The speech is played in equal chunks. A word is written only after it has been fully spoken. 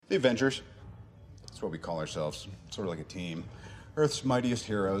The Avengers. That's what we call ourselves. Sort of like a team. Earth's mightiest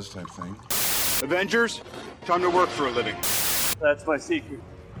heroes type thing. Avengers, time to work for a living. That's my secret.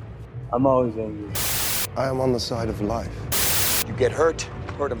 I'm always angry. I am on the side of life. You get hurt,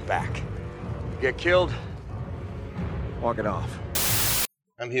 hurt him back. You get killed, walk it off.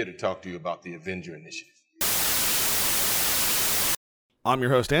 I'm here to talk to you about the Avenger Initiative. I'm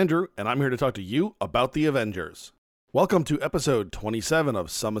your host, Andrew, and I'm here to talk to you about the Avengers. Welcome to episode 27 of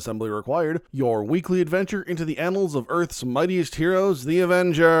Some Assembly Required, your weekly adventure into the annals of Earth's mightiest heroes, the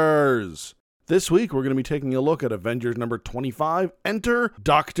Avengers. This week, we're going to be taking a look at Avengers number 25, Enter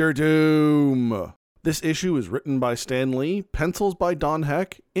Doctor Doom. This issue is written by Stan Lee, pencils by Don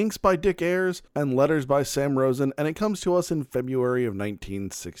Heck, inks by Dick Ayers, and letters by Sam Rosen, and it comes to us in February of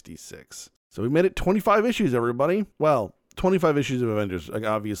 1966. So we made it 25 issues, everybody. Well, 25 issues of Avengers.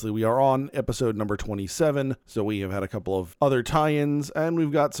 Obviously, we are on episode number 27, so we have had a couple of other tie-ins, and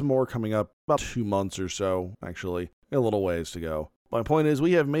we've got some more coming up about 2 months or so, actually. A little ways to go. My point is,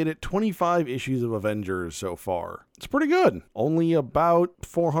 we have made it 25 issues of Avengers so far. It's pretty good. Only about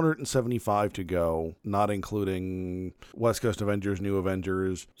 475 to go, not including West Coast Avengers, New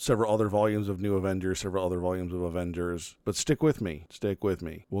Avengers, several other volumes of New Avengers, several other volumes of Avengers. But stick with me. Stick with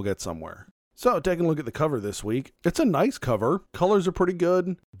me. We'll get somewhere. So, taking a look at the cover this week, it's a nice cover. Colors are pretty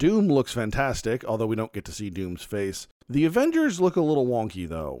good. Doom looks fantastic, although we don't get to see Doom's face. The Avengers look a little wonky,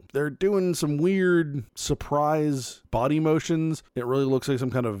 though. They're doing some weird surprise body motions. It really looks like some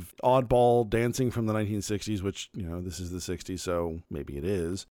kind of oddball dancing from the 1960s, which, this is the 60s, so maybe it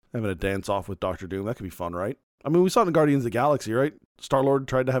is. Having a dance-off with Doctor Doom, that could be fun, right? I mean, we saw it in Guardians of the Galaxy, right? Star-Lord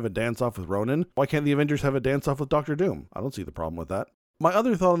tried to have a dance-off with Ronan. Why can't the Avengers have a dance-off with Doctor Doom? I don't see the problem with that. My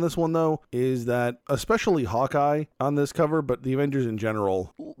other thought on this one, though, is that especially Hawkeye on this cover, but the Avengers in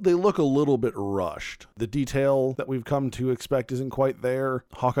general, they look a little bit rushed. The detail that we've come to expect isn't quite there.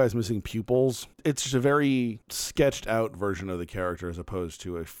 Hawkeye's missing pupils. It's just a very sketched out version of the character as opposed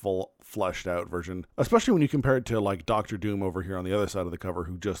to a full fleshed out version, especially when you compare it to like Doctor Doom over here on the other side of the cover,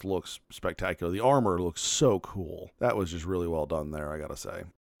 who just looks spectacular. The armor looks so cool. That was just really well done there, I gotta say.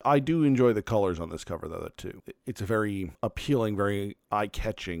 I do enjoy the colors on this cover, though, too. It's a very appealing, very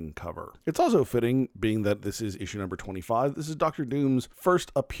eye-catching cover. It's also fitting, being that this is issue number 25. This is Doctor Doom's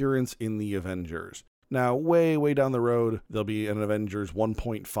first appearance in the Avengers. Now, way, way down the road, there'll be an Avengers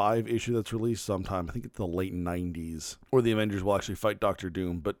 1.5 issue that's released sometime, I think it's the late 90s, where the Avengers will actually fight Doctor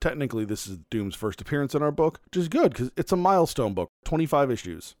Doom. But technically, this is Doom's first appearance in our book, which is good, because it's a milestone book, 25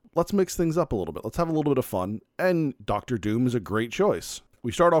 issues. Let's mix things up a little bit. Let's have a little bit of fun, and Doctor Doom is a great choice.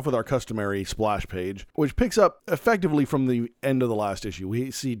 We start off with our customary splash page, which picks up effectively from the end of the last issue.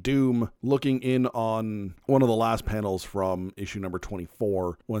 We see Doom looking in on one of the last panels from issue number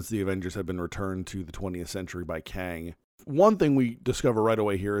 24, once the Avengers have been returned to the 20th century by Kang. One thing we discover right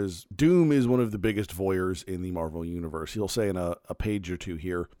away here is Doom is one of the biggest voyeurs in the Marvel Universe. He'll say in a page or two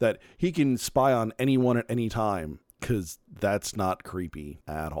here that he can spy on anyone at any time. Because that's not creepy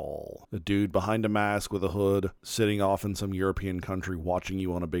at all. A dude behind a mask with a hood, sitting off in some European country watching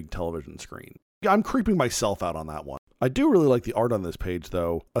you on a big television screen. I'm creeping myself out on that one. I do really like the art on this page,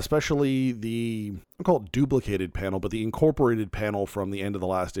 though, especially the, I'll call it duplicated panel, but the incorporated panel from the end of the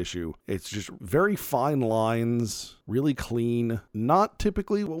last issue. It's just very fine lines, really clean, not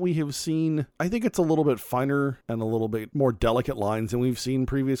typically what we have seen. I think it's a little bit finer and a little bit more delicate lines than we've seen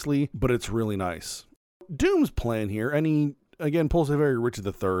previously, but it's really nice. Doom's plan here, and he, again, pulls a very Richard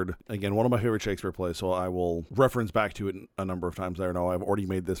III. Again, one of my favorite Shakespeare plays, so I will reference back to it a number of times. I know I've already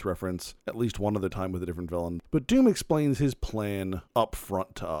made this reference at least one other time with a different villain. But Doom explains his plan up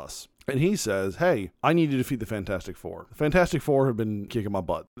front to us. And he says, hey, I need to defeat the Fantastic Four. The Fantastic Four have been kicking my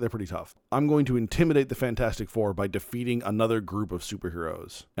butt. They're pretty tough. I'm going to intimidate the Fantastic Four by defeating another group of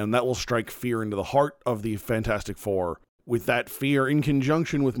superheroes. And that will strike fear into the heart of the Fantastic Four. With that fear, in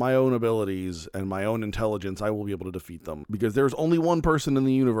conjunction with my own abilities and my own intelligence, I will be able to defeat them. Because there's only one person in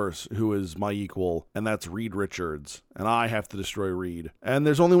the universe who is my equal, and that's Reed Richards. And I have to destroy Reed. And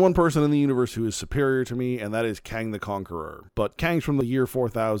there's only one person in the universe who is superior to me, and that is Kang the Conqueror. But Kang's from the year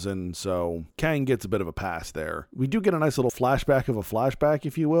 4000, so Kang gets a bit of a pass there. We do get a nice little flashback of a flashback,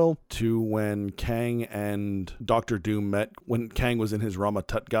 if you will, to when Kang and Doctor Doom met, when Kang was in his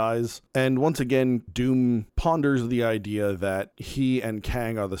Rama-Tut guise. And once again, Doom ponders the idea that he and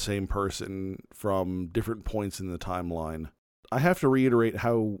Kang are the same person from different points in the timeline. I have to reiterate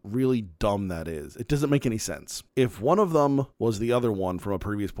how really dumb that is. It doesn't make any sense. If one of them was the other one from a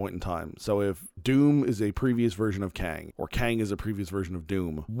previous point in time, so if Doom is a previous version of Kang, or Kang is a previous version of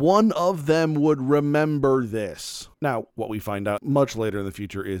Doom, one of them would remember this. Now, what we find out much later in the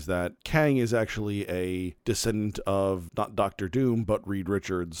future is that Kang is actually a descendant of not Dr. Doom, but Reed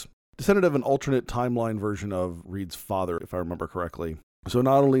Richards. Descendant of an alternate timeline version of Reed's father, if I remember correctly. So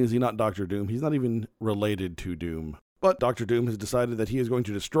not only is he not Dr. Doom, he's not even related to Doom. But Dr. Doom has decided that he is going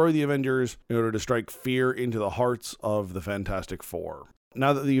to destroy the Avengers in order to strike fear into the hearts of the Fantastic Four.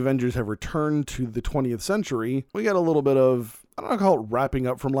 Now that the Avengers have returned to the 20th century, we get a little bit of, I don't know, call it wrapping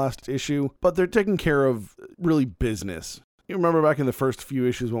up from last issue, but they're taking care of really business. You remember back in the first few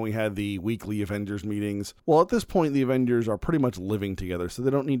issues when we had the weekly Avengers meetings? Well, at this point, the Avengers are pretty much living together, so they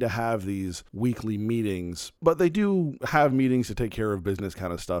don't need to have these weekly meetings. But they do have meetings to take care of business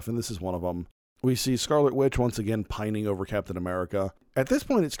kind of stuff, and this is one of them. We see Scarlet Witch once again pining over Captain America. At this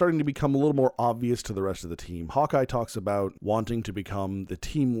point, it's starting to become a little more obvious to the rest of the team. Hawkeye talks about wanting to become the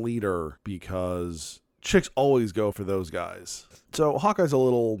team leader because chicks always go for those guys. So Hawkeye's a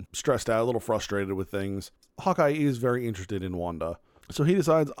little stressed out, a little frustrated with things. Hawkeye is very interested in Wanda. So he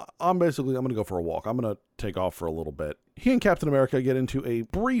decides, I'm going to go for a walk. I'm going to take off for a little bit. He and Captain America get into a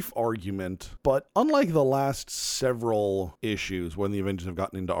brief argument, but unlike the last several issues when the Avengers have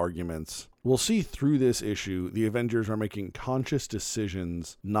gotten into arguments, we'll see through this issue, the Avengers are making conscious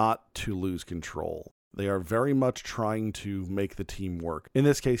decisions not to lose control. They are very much trying to make the team work. In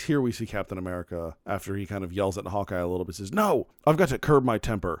this case, here we see Captain America, after he kind of yells at Hawkeye a little bit, says, "No, I've got to curb my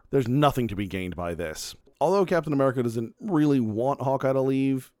temper. There's nothing to be gained by this." Although Captain America doesn't really want Hawkeye to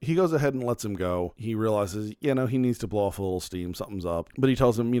leave, he goes ahead and lets him go. He realizes, he needs to blow off a little steam, something's up. But he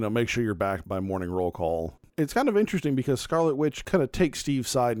tells him, make sure you're back by morning roll call. It's kind of interesting because Scarlet Witch kind of takes Steve's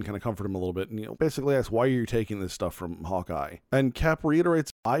side and kind of comfort him a little bit and, basically asks, why are you taking this stuff from Hawkeye? And Cap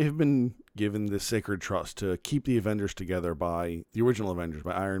reiterates, I have been given this sacred trust to keep the Avengers together by the original Avengers,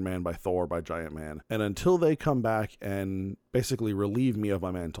 by Iron Man, by Thor, by Giant Man. And until they come back and basically relieve me of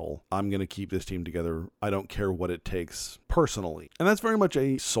my mantle, I'm going to keep this team together. I don't care what it takes personally. And that's very much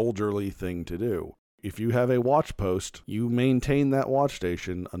a soldierly thing to do. If you have a watch post, you maintain that watch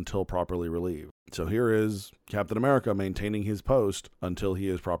station until properly relieved. So here is Captain America maintaining his post until he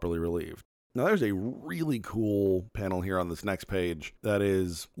is properly relieved. Now there's a really cool panel here on this next page that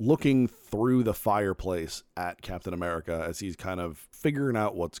is looking through the fireplace at Captain America as he's kind of figuring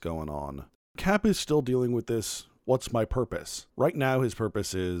out what's going on. Cap is still dealing with this, what's my purpose? Right now his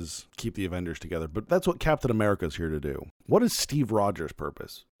purpose is keep the Avengers together, but that's what Captain America's here to do. What is Steve Rogers'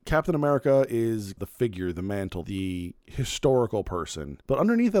 purpose? Captain America is the figure, the mantle, the historical person. But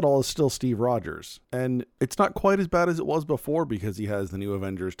underneath it all is still Steve Rogers. And it's not quite as bad as it was before because he has the new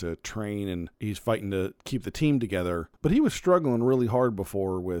Avengers to train and he's fighting to keep the team together. But he was struggling really hard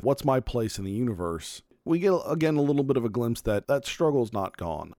before with what's my place in the universe. We get, again, a little bit of a glimpse that struggle's not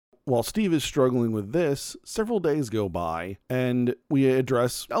gone. While Steve is struggling with this, several days go by, and we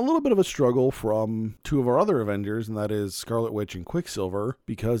address a little bit of a struggle from two of our other Avengers, and that is Scarlet Witch and Quicksilver,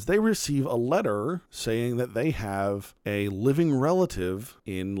 because they receive a letter saying that they have a living relative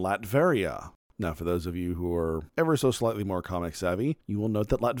in Latveria. Now, for those of you who are ever so slightly more comic savvy, you will note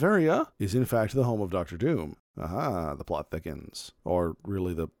that Latveria is in fact the home of Dr. Doom. Aha, the plot thickens. Or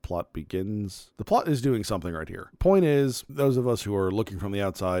really the plot begins. The plot is doing something right here. Point is, those of us who are looking from the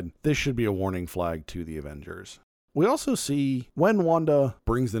outside, this should be a warning flag to the Avengers. We also see when Wanda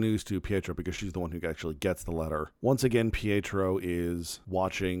brings the news to Pietro, because she's the one who actually gets the letter. Once again, Pietro is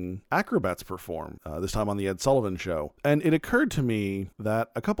watching acrobats perform, this time on the Ed Sullivan Show. And it occurred to me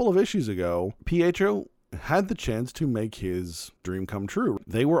that a couple of issues ago, Pietro had the chance to make his dream come true.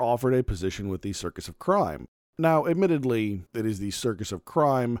 They were offered a position with the Circus of Crime. Now, admittedly, it is the Circus of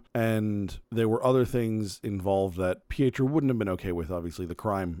Crime, and there were other things involved that Pietro wouldn't have been okay with, obviously, the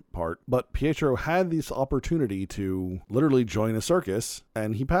crime part. But Pietro had this opportunity to literally join a circus,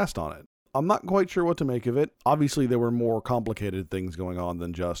 and he passed on it. I'm not quite sure what to make of it. Obviously, there were more complicated things going on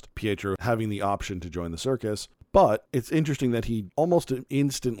than just Pietro having the option to join the circus. But it's interesting that he almost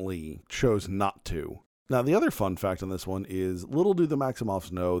instantly chose not to. Now, the other fun fact on this one is, little do the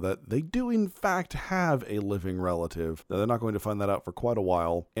Maximoffs know that they do in fact have a living relative. Now, they're not going to find that out for quite a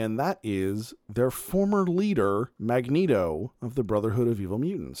while, and that is their former leader, Magneto, of the Brotherhood of Evil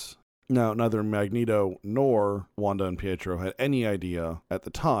Mutants. Now, neither Magneto nor Wanda and Pietro had any idea at the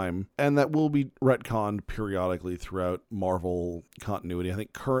time, and that will be retconned periodically throughout Marvel continuity. I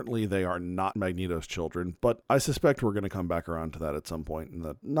think currently they are not Magneto's children, but I suspect we're going to come back around to that at some point in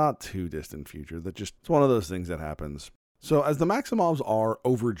the not too distant future. That just, it's one of those things that happens. So as the Maximovs are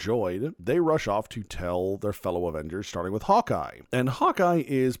overjoyed, they rush off to tell their fellow Avengers, starting with Hawkeye. And Hawkeye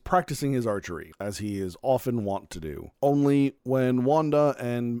is practicing his archery, as he is often wont to do. Only when Wanda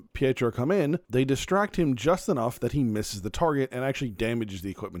and Pietro come in, they distract him just enough that he misses the target and actually damages the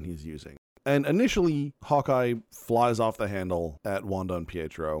equipment he's using. And initially, Hawkeye flies off the handle at Wanda and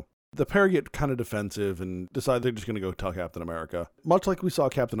Pietro. The pair get kind of defensive and decide they're just going to go tell Captain America. Much like we saw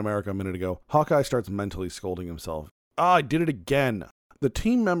Captain America a minute ago, Hawkeye starts mentally scolding himself. I did it again. The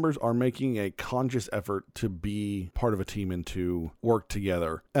team members are making a conscious effort to be part of a team and to work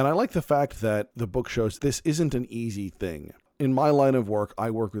together. And I like the fact that the book shows this isn't an easy thing. In my line of work, I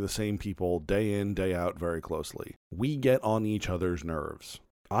work with the same people day in, day out very closely. We get on each other's nerves.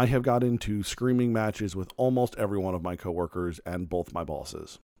 I have got into screaming matches with almost every one of my coworkers and both my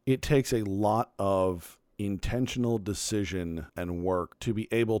bosses. It takes a lot of intentional decision and work to be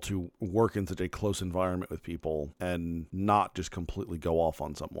able to work in such a close environment with people and not just completely go off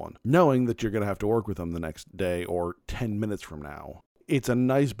on someone, knowing that you're going to have to work with them the next day or 10 minutes from now. It's a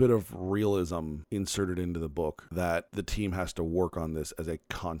nice bit of realism inserted into the book that the team has to work on this as a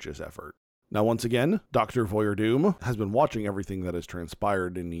conscious effort. Now, once again, Dr. Voyeur Doom has been watching everything that has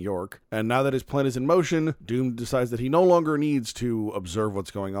transpired in New York, and now that his plan is in motion, Doom decides that he no longer needs to observe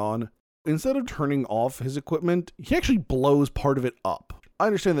what's going on. Instead of turning off his equipment, he actually blows part of it up. I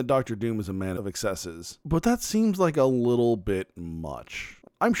understand that Dr. Doom is a man of excesses, but that seems like a little bit much.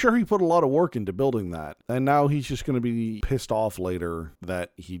 I'm sure he put a lot of work into building that, and now he's just going to be pissed off later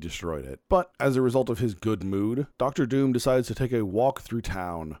that he destroyed it. But as a result of his good mood, Dr. Doom decides to take a walk through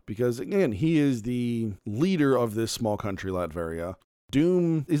town, because again, he is the leader of this small country, Latveria.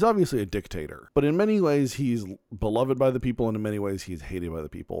 Doom is obviously a dictator, but in many ways he's beloved by the people, and in many ways he's hated by the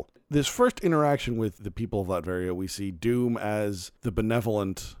people. This first interaction with the people of Latveria, we see Doom as the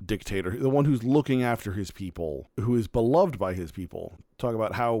benevolent dictator, the one who's looking after his people, who is beloved by his people. Talk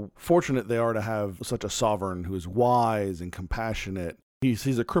about how fortunate they are to have such a sovereign who is wise and compassionate. He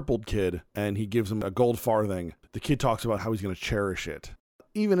sees a crippled kid, and he gives him a gold farthing. The kid talks about how he's going to cherish it.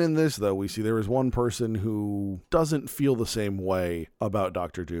 Even in this, though, we see there is one person who doesn't feel the same way about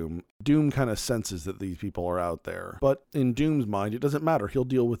Dr. Doom. Doom kind of senses that these people are out there. But in Doom's mind, it doesn't matter. He'll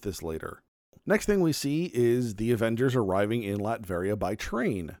deal with this later. Next thing we see is the Avengers arriving in Latveria by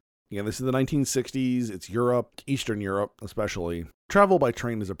train. Again, this is the 1960s. It's Europe, Eastern Europe especially. Travel by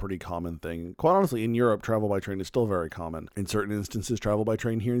train is a pretty common thing. Quite honestly, in Europe, travel by train is still very common. In certain instances, travel by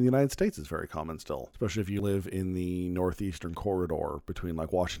train here in the United States is very common still, especially if you live in the northeastern corridor between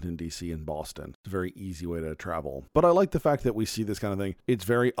like Washington, D.C. and Boston. It's a very easy way to travel. But I like the fact that we see this kind of thing. It's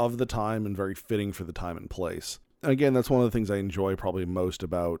very of the time and very fitting for the time and place. Again, that's one of the things I enjoy probably most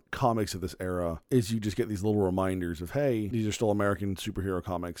about comics of this era, is you just get these little reminders of, hey, these are still American superhero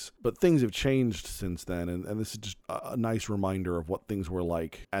comics, but things have changed since then, and this is just a nice reminder of what things were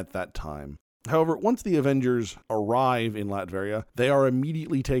like at that time. However, once the Avengers arrive in Latveria, they are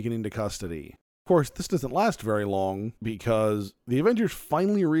immediately taken into custody. Of course, this doesn't last very long, because the Avengers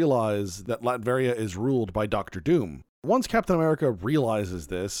finally realize that Latveria is ruled by Dr. Doom. Once Captain America realizes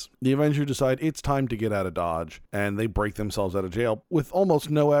this, the Avengers decide it's time to get out of Dodge, and they break themselves out of jail with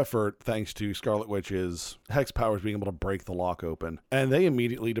almost no effort thanks to Scarlet Witch's hex powers being able to break the lock open. And they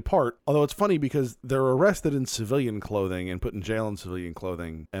immediately depart, although it's funny because they're arrested in civilian clothing and put in jail in civilian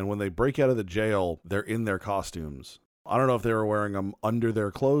clothing, and when they break out of the jail, they're in their costumes. I don't know if they were wearing them under their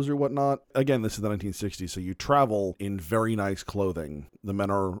clothes or whatnot. Again, this is the 1960s, so you travel in very nice clothing. The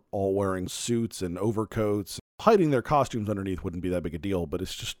men are all wearing suits and overcoats. Hiding their costumes underneath wouldn't be that big a deal, but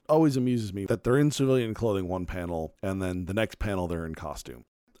it's just always amuses me that they're in civilian clothing one panel, and then the next panel they're in costume.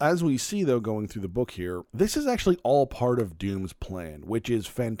 As we see, though, going through the book here, this is actually all part of Doom's plan, which is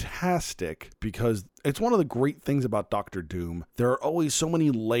fantastic because it's one of the great things about Dr. Doom. There are always so many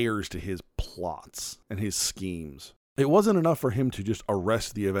layers to his plots and his schemes. It wasn't enough for him to just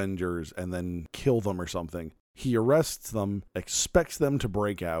arrest the Avengers and then kill them or something. He arrests them, expects them to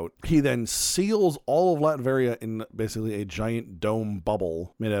break out. He then seals all of Latveria in basically a giant dome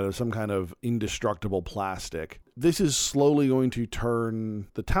bubble made out of some kind of indestructible plastic. This is slowly going to turn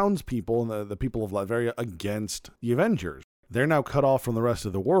the townspeople and the people of Latveria against the Avengers. They're now cut off from the rest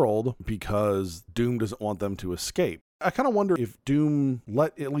of the world because Doom doesn't want them to escape. I kind of wonder if Doom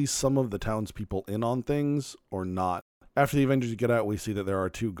let at least some of the townspeople in on things or not. After the Avengers get out, we see that there are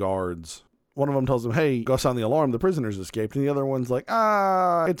two guards. One of them tells them, hey, go sound the alarm, the prisoners escaped. And the other one's like,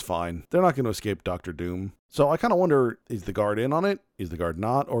 it's fine. They're not going to escape Dr. Doom. So I kind of wonder, is the guard in on it? Is the guard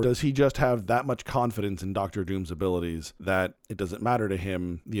not? Or does he just have that much confidence in Dr. Doom's abilities that it doesn't matter to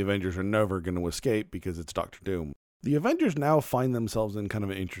him? The Avengers are never going to escape because it's Dr. Doom. The Avengers now find themselves in kind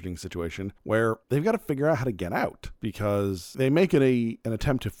of an interesting situation where they've got to figure out how to get out, because they make it an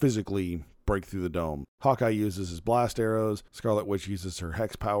attempt to physically break through the dome. Hawkeye uses his blast arrows, Scarlet Witch uses her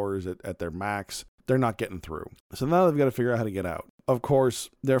hex powers at their max. They're not getting through. So now they've got to figure out how to get out. Of course,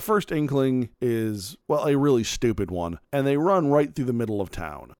 their first inkling is, well, a really stupid one, and they run right through the middle of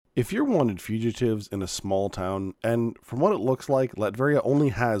town. If you're wanted fugitives in a small town, and from what it looks like, Latveria only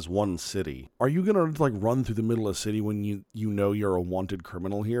has one city, are you gonna run through the middle of the city when you know you're a wanted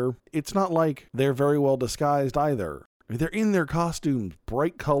criminal here? It's not like they're very well disguised either. I mean, they're in their costumes,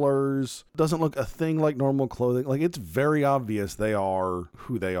 bright colors, doesn't look a thing like normal clothing. It's very obvious they are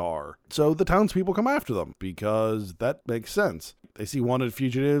who they are. So the townspeople come after them, because that makes sense. They see wanted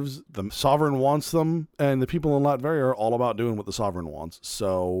fugitives, the Sovereign wants them, and the people in Latveria are all about doing what the Sovereign wants,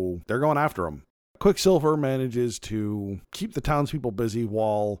 so they're going after them. Quicksilver manages to keep the townspeople busy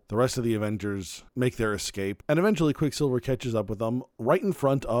while the rest of the Avengers make their escape, and eventually Quicksilver catches up with them right in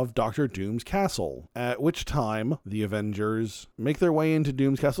front of Dr. Doom's castle, at which time the Avengers make their way into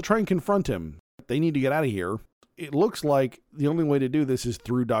Doom's castle, try and confront him. They need to get out of here. It looks like the only way to do this is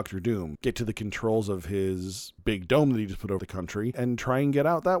through Dr. Doom, get to the controls of his big dome that he just put over the country, and try and get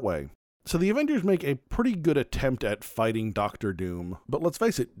out that way. So the Avengers make a pretty good attempt at fighting Dr. Doom, but let's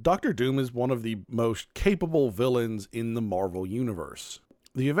face it, Dr. Doom is one of the most capable villains in the Marvel Universe.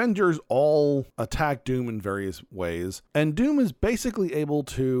 The Avengers all attack Doom in various ways, and Doom is basically able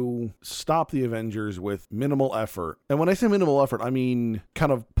to stop the Avengers with minimal effort. And when I say minimal effort, I mean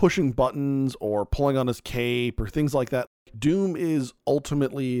kind of pushing buttons or pulling on his cape or things like that. Doom is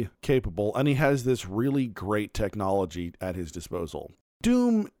ultimately capable, and he has this really great technology at his disposal.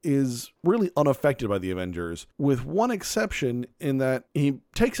 Doom is really unaffected by the Avengers, with one exception in that he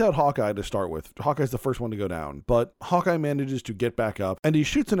takes out Hawkeye to start with. Hawkeye's the first one to go down, but Hawkeye manages to get back up, and he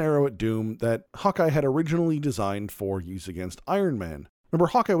shoots an arrow at Doom that Hawkeye had originally designed for use against Iron Man. Remember,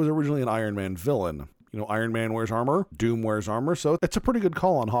 Hawkeye was originally an Iron Man villain. Iron Man wears armor, Doom wears armor, so it's a pretty good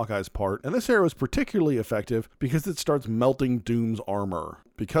call on Hawkeye's part. And this arrow is particularly effective because it starts melting Doom's armor.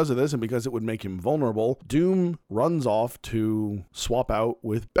 Because of this, and because it would make him vulnerable, Doom runs off to swap out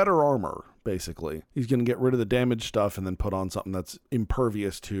with better armor, basically. He's going to get rid of the damaged stuff and then put on something that's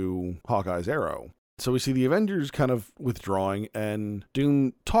impervious to Hawkeye's arrow. So we see the Avengers kind of withdrawing, and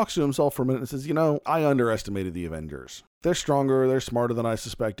Doom talks to himself for a minute and says, I underestimated the Avengers. They're stronger, they're smarter than I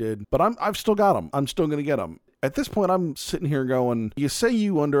suspected, but I've still got them. I'm still going to get them. At this point, I'm sitting here going, you say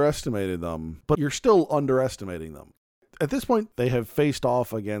you underestimated them, but you're still underestimating them. At this point, they have faced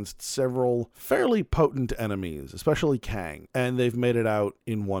off against several fairly potent enemies, especially Kang, and they've made it out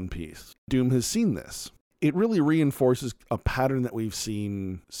in one piece. Doom has seen this. It really reinforces a pattern that we've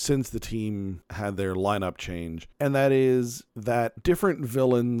seen since the team had their lineup change, and that is that different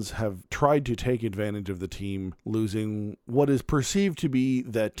villains have tried to take advantage of the team losing what is perceived to be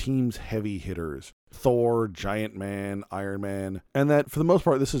the team's heavy hitters. Thor, Giant Man, Iron Man, and that for the most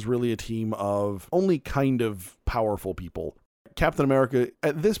part this is really a team of only kind of powerful people. Captain America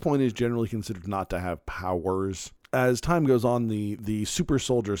at this point is generally considered not to have powers. As time goes on, the super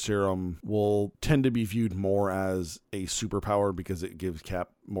soldier serum will tend to be viewed more as a superpower because it gives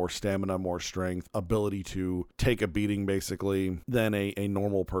Cap more stamina, more strength, ability to take a beating basically than a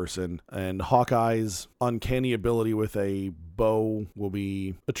normal person. And Hawkeye's uncanny ability with a bow will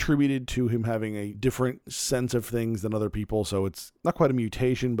be attributed to him having a different sense of things than other people. So it's not quite a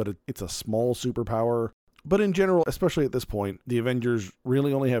mutation, but it's a small superpower. But in general, especially at this point, the Avengers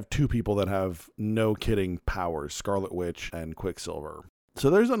really only have two people that have no kidding powers, Scarlet Witch and Quicksilver. So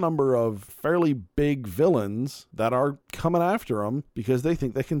there's a number of fairly big villains that are coming after them because they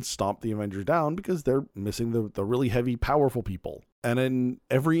think they can stomp the Avengers down because they're missing the really heavy, powerful people. And in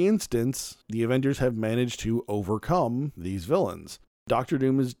every instance, the Avengers have managed to overcome these villains. Dr.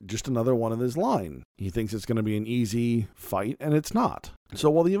 Doom is just another one in his line. He thinks it's going to be an easy fight, and it's not. So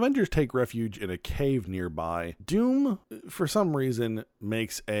while the Avengers take refuge in a cave nearby, Doom, for some reason,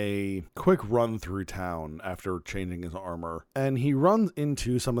 makes a quick run through town after changing his armor, and he runs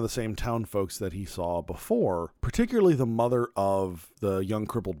into some of the same town folks that he saw before, particularly the mother of the young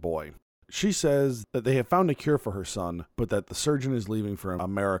crippled boy. She says that they have found a cure for her son, but that the surgeon is leaving for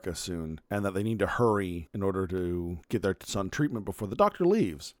America soon, and that they need to hurry in order to get their son treatment before the doctor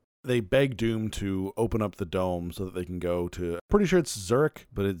leaves. They beg Doom to open up the dome so that they can go to, pretty sure it's Zurich,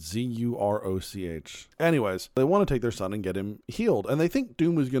 but it's Zuroch. Anyways, they want to take their son and get him healed. And they think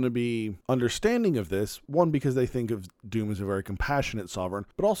Doom is going to be understanding of this. One, because they think of Doom as a very compassionate sovereign,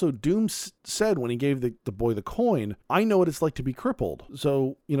 but also Doom said when he gave the boy the coin, I know what it's like to be crippled.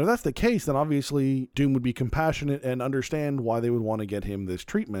 So, if that's the case, then obviously Doom would be compassionate and understand why they would want to get him this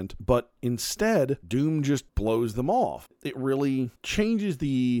treatment. But instead, Doom just blows them off. It really changes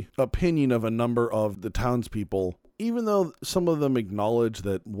the opinion of a number of the townspeople. Even though some of them acknowledge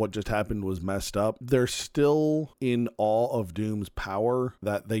that what just happened was messed up, they're still in awe of Doom's power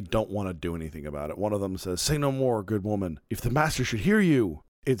that they don't want to do anything about it. One of them says, "Say no more, good woman. If the master should hear you."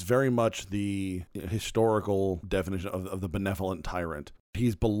 It's very much the historical definition of the benevolent tyrant.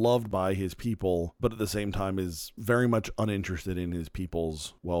 He's beloved by his people, but at the same time is very much uninterested in his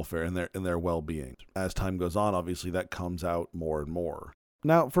people's welfare and their well-being. As time goes on, obviously that comes out more and more.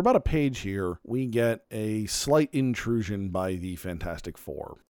 Now, for about a page here, we get a slight intrusion by the Fantastic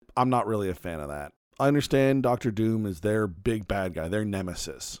Four. I'm not really a fan of that. I understand Dr. Doom is their big bad guy, their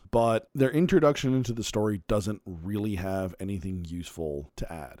nemesis, but their introduction into the story doesn't really have anything useful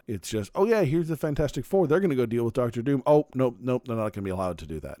to add. It's just, oh yeah, here's the Fantastic Four. They're going to go deal with Dr. Doom. Oh, nope, they're not going to be allowed to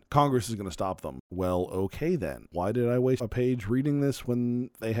do that. Congress is going to stop them. Well, okay then. Why did I waste a page reading this when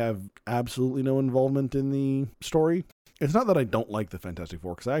they have absolutely no involvement in the story? It's not that I don't like the Fantastic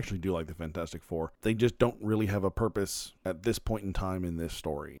Four, because I actually do like the Fantastic Four. They just don't really have a purpose at this point in time in this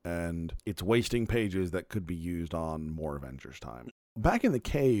story, and it's wasting pages that could be used on more Avengers time. Back in the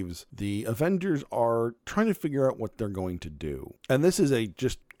caves, the Avengers are trying to figure out what they're going to do. And this is a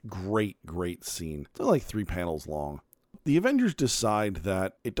just great scene. It's only like 3 panels long. The Avengers decide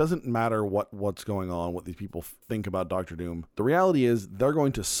that it doesn't matter what's going on, what these people think about Dr. Doom. The reality is they're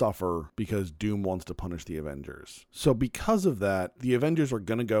going to suffer because Doom wants to punish the Avengers. So because of that, the Avengers are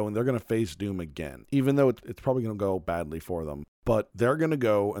going to go and they're going to face Doom again, even though it's probably going to go badly for them. But they're going to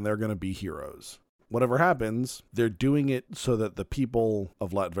go and they're going to be heroes. Whatever happens, they're doing it so that the people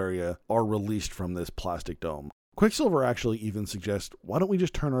of Latveria are released from this plastic dome. Quicksilver actually even suggests, why don't we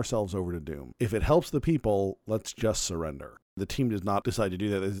just turn ourselves over to Doom? If it helps the people, let's just surrender. The team does not decide to do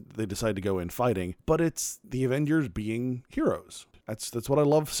that. They decide to go in fighting, but it's the Avengers being heroes. That's what I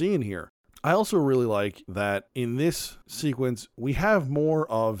love seeing here. I also really like that in this sequence, we have more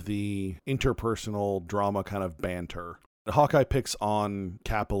of the interpersonal drama kind of banter. Hawkeye picks on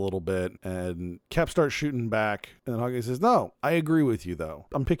Cap a little bit, and Cap starts shooting back, and Hawkeye says, no, I agree with you, though.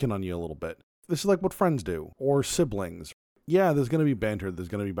 I'm picking on you a little bit. This is like what friends do, or siblings. Yeah, there's going to be banter, there's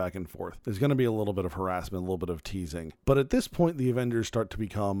going to be back and forth. There's going to be a little bit of harassment, a little bit of teasing. But at this point, the Avengers start to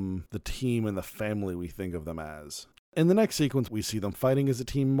become the team and the family we think of them as. In the next sequence, we see them fighting as a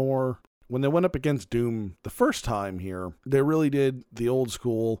team more. When they went up against Doom the first time here, they really did the old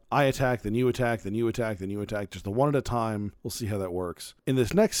school, I attack, then you attack, then you attack, then you attack, just the one at a time. We'll see how that works. In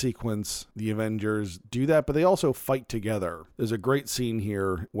this next sequence, the Avengers do that, but they also fight together. There's a great scene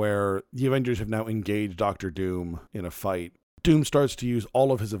here where the Avengers have now engaged Dr. Doom in a fight. Doom starts to use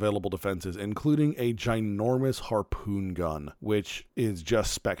all of his available defenses, including a ginormous harpoon gun, which is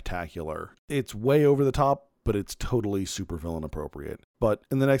just spectacular. It's way over the top, but it's totally supervillain appropriate. But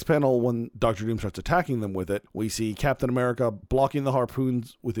in the next panel, when Dr. Doom starts attacking them with it, we see Captain America blocking the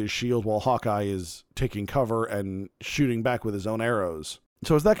harpoons with his shield while Hawkeye is taking cover and shooting back with his own arrows.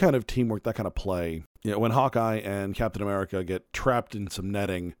 So it's that kind of teamwork, that kind of play. When Hawkeye and Captain America get trapped in some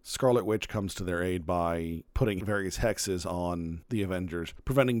netting, Scarlet Witch comes to their aid by putting various hexes on the Avengers,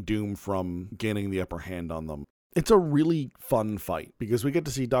 preventing Doom from gaining the upper hand on them. It's a really fun fight because we get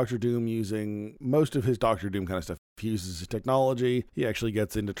to see Dr. Doom using most of his Dr. Doom kind of stuff. He uses his technology. He actually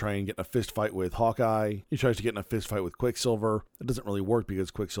gets in to try and get in a fist fight with Hawkeye. He tries to get in a fist fight with Quicksilver. It doesn't really work because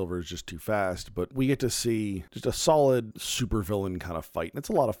Quicksilver is just too fast, but we get to see just a solid supervillain kind of fight, and it's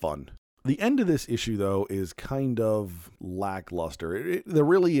a lot of fun. The end of this issue, though, is kind of lackluster. There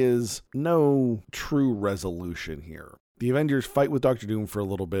really is no true resolution here. The Avengers fight with Dr. Doom for a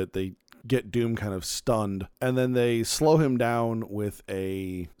little bit. They get Doom kind of stunned, and then they slow him down with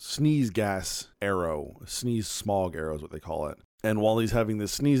a sneeze gas arrow. Sneeze smog arrow is what they call it. And while he's having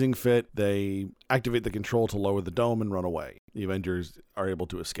this sneezing fit, they activate the control to lower the dome and run away. The Avengers are able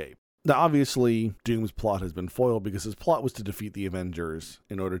to escape. Now, obviously, Doom's plot has been foiled because his plot was to defeat the Avengers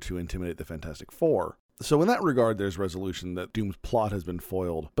in order to intimidate the Fantastic Four. So in that regard, there's resolution that Doom's plot has been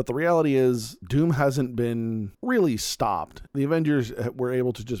foiled. But the reality is, Doom hasn't been really stopped. The Avengers were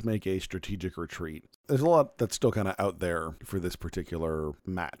able to just make a strategic retreat. There's a lot that's still kind of out there for this particular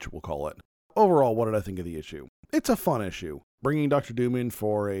match, we'll call it. Overall, what did I think of the issue? It's a fun issue. Bringing Dr. Doom in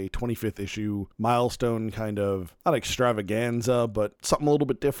for a 25th issue milestone kind of, not extravaganza, but something a little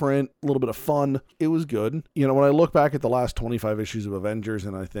bit different, a little bit of fun. It was good. You know, when I look back at the last 25 issues of Avengers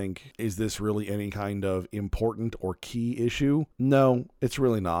and I think, is this really any kind of important or key issue? No, it's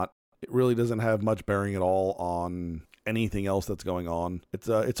really not. It really doesn't have much bearing at all on anything else that's going on. It's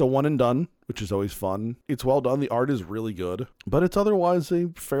a one and done, which is always fun. It's well done. The art is really good, but it's otherwise a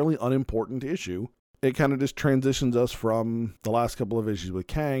fairly unimportant issue. It kind of just transitions us from the last couple of issues with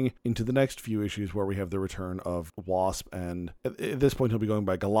Kang into the next few issues where we have the return of Wasp, and at this point he'll be going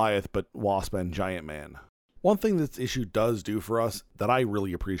by Goliath, but Wasp and Giant Man. One thing this issue does do for us that I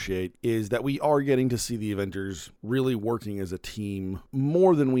really appreciate is that we are getting to see the Avengers really working as a team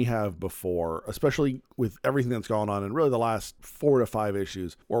more than we have before, especially with everything that's gone on in really the last 4 to 5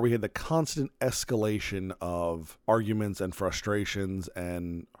 issues, where we had the constant escalation of arguments and frustrations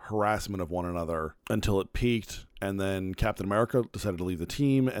and harassment of one another until it peaked. And then Captain America decided to leave the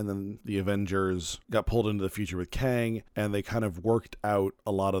team, and then the Avengers got pulled into the future with Kang, and they kind of worked out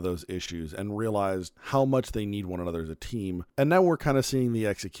a lot of those issues and realized how much they need one another as a team. And now we're kind of seeing the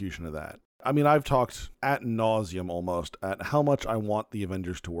execution of that. I mean, I've talked ad nauseum almost at how much I want the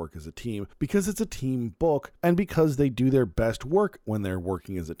Avengers to work as a team, because it's a team book, and because they do their best work when they're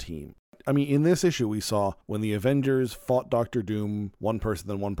working as a team. I mean, in this issue, we saw when the Avengers fought Dr. Doom, one person,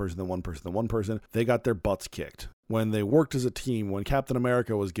 then one person, then one person, then one person, they got their butts kicked. When they worked as a team, when Captain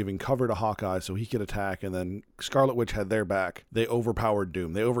America was giving cover to Hawkeye so he could attack, and then Scarlet Witch had their back, they overpowered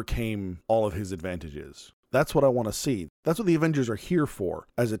Doom. They overcame all of his advantages. That's what I want to see. That's what the Avengers are here for.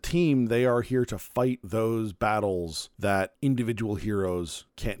 As a team, they are here to fight those battles that individual heroes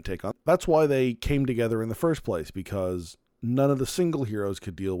can't take on. That's why they came together in the first place, because none of the single heroes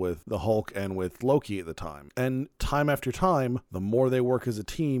could deal with the Hulk and with Loki at the time. And time after time, the more they work as a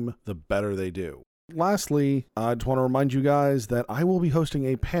team, the better they do. Lastly, I just want to remind you guys that I will be hosting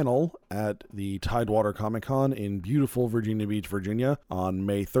a panel at the Tidewater Comic Con in beautiful Virginia Beach, Virginia on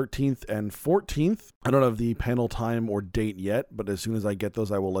May 13th and 14th. I don't have the panel time or date yet, but as soon as I get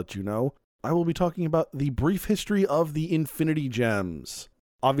those, I will let you know. I will be talking about the brief history of the Infinity Gems.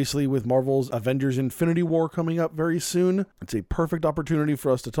 Obviously, with Marvel's Avengers Infinity War coming up very soon, it's a perfect opportunity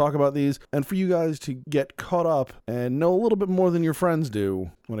for us to talk about these and for you guys to get caught up and know a little bit more than your friends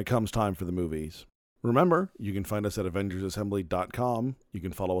do when it comes time for the movies. Remember, you can find us at AvengersAssembly.com. You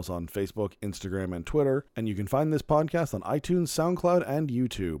can follow us on Facebook, Instagram, and Twitter. And you can find this podcast on iTunes, SoundCloud, and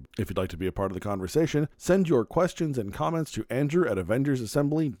YouTube. If you'd like to be a part of the conversation, send your questions and comments to Andrew at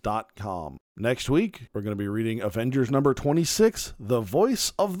AvengersAssembly.com. Next week, we're going to be reading Avengers number 26, The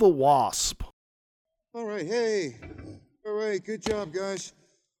Voice of the Wasp. All right, hey. All right, good job, guys.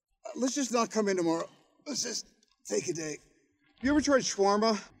 Let's just not come in tomorrow. Let's just take a day. You ever tried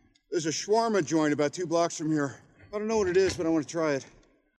shawarma? There's a shawarma joint about 2 blocks from here. I don't know what it is, but I want to try it.